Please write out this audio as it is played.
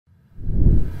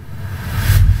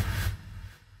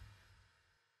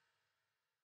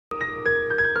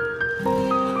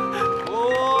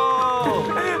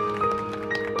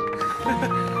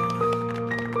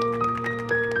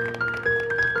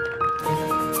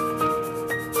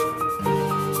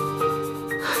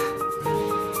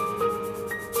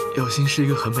有幸是一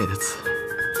个很美的词，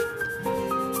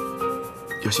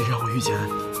有幸让我遇见了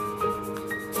你，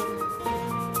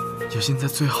有幸在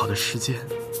最好的时间，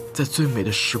在最美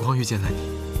的时光遇见了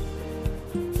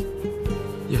你，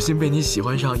有幸被你喜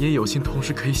欢上，也有幸同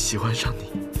时可以喜欢上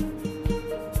你，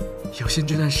有幸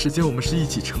这段时间我们是一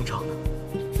起成长的。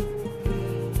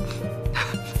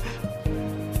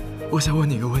我想问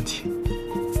你一个问题：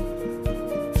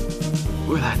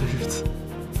未来的日子，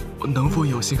我能否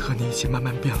有幸和你一起慢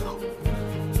慢变老？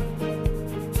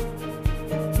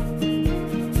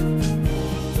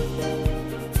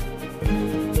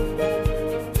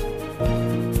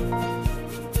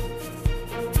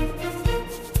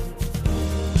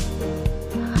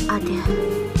阿典，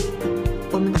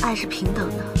我们的爱是平等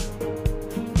的，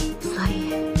所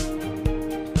以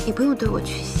你不用对我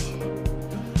屈膝。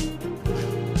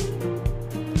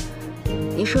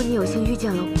你说你有幸遇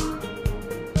见了我，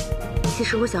其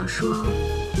实我想说，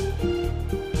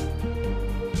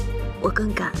我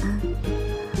更感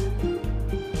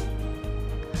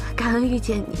恩遇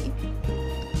见你，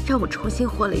让我重新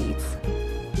活了一次，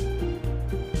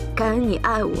感恩你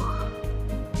爱我，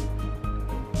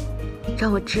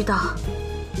让我知道，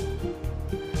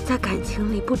在感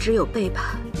情里不只有背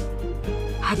叛，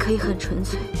还可以很纯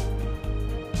粹。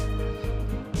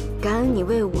感恩你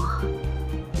为我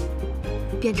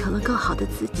变成了更好的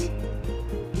自己，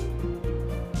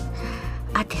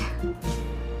阿典，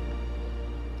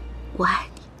我爱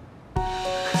你。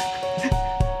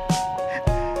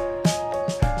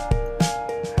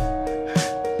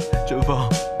陈峰，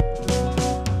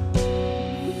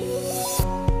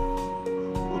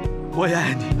我也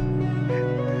爱你。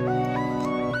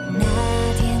那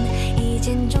天一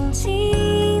见钟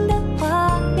情的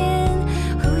画面，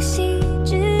呼吸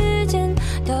之间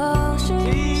都是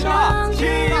张力。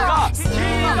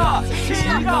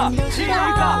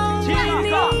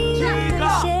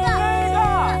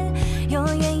永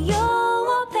远有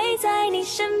我陪在你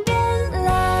身边。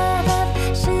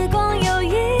Love， 时光有一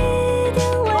点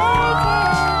微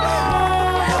甜，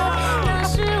那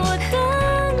是我等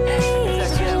你实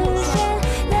现。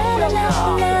La la la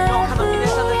la， la la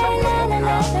la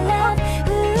la，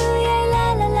 la la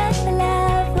la la，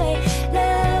 love way，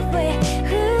 love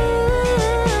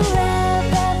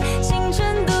love， 青春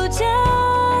独家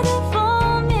的封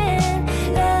面。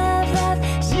Love love，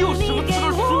 是你给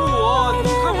我的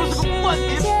世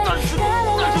界。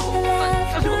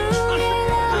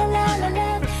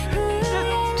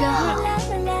真好，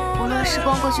无论时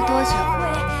光过去多久，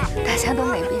大家都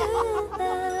没变。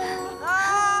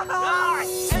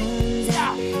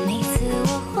每次我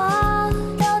话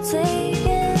到嘴边，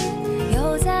又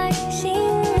在心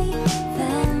里反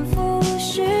复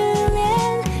训练，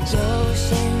有些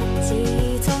记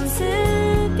忆从此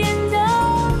变得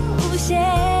无限，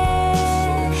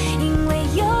因为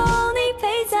有你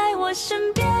陪在我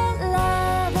身边。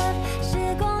时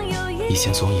光有一以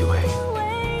前总以为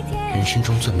人生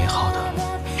中最美好的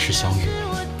是相遇，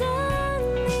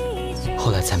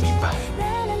后来才明白，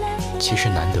其实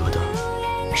难得的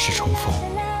是重逢。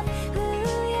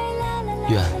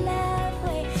愿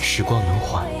时光能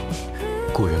缓，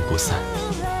故人不散，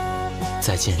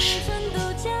再见时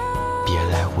别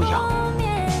来无恙。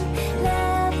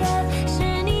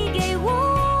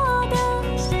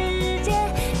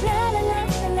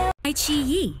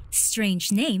iQiyi,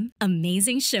 strange name,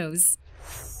 amazing shows.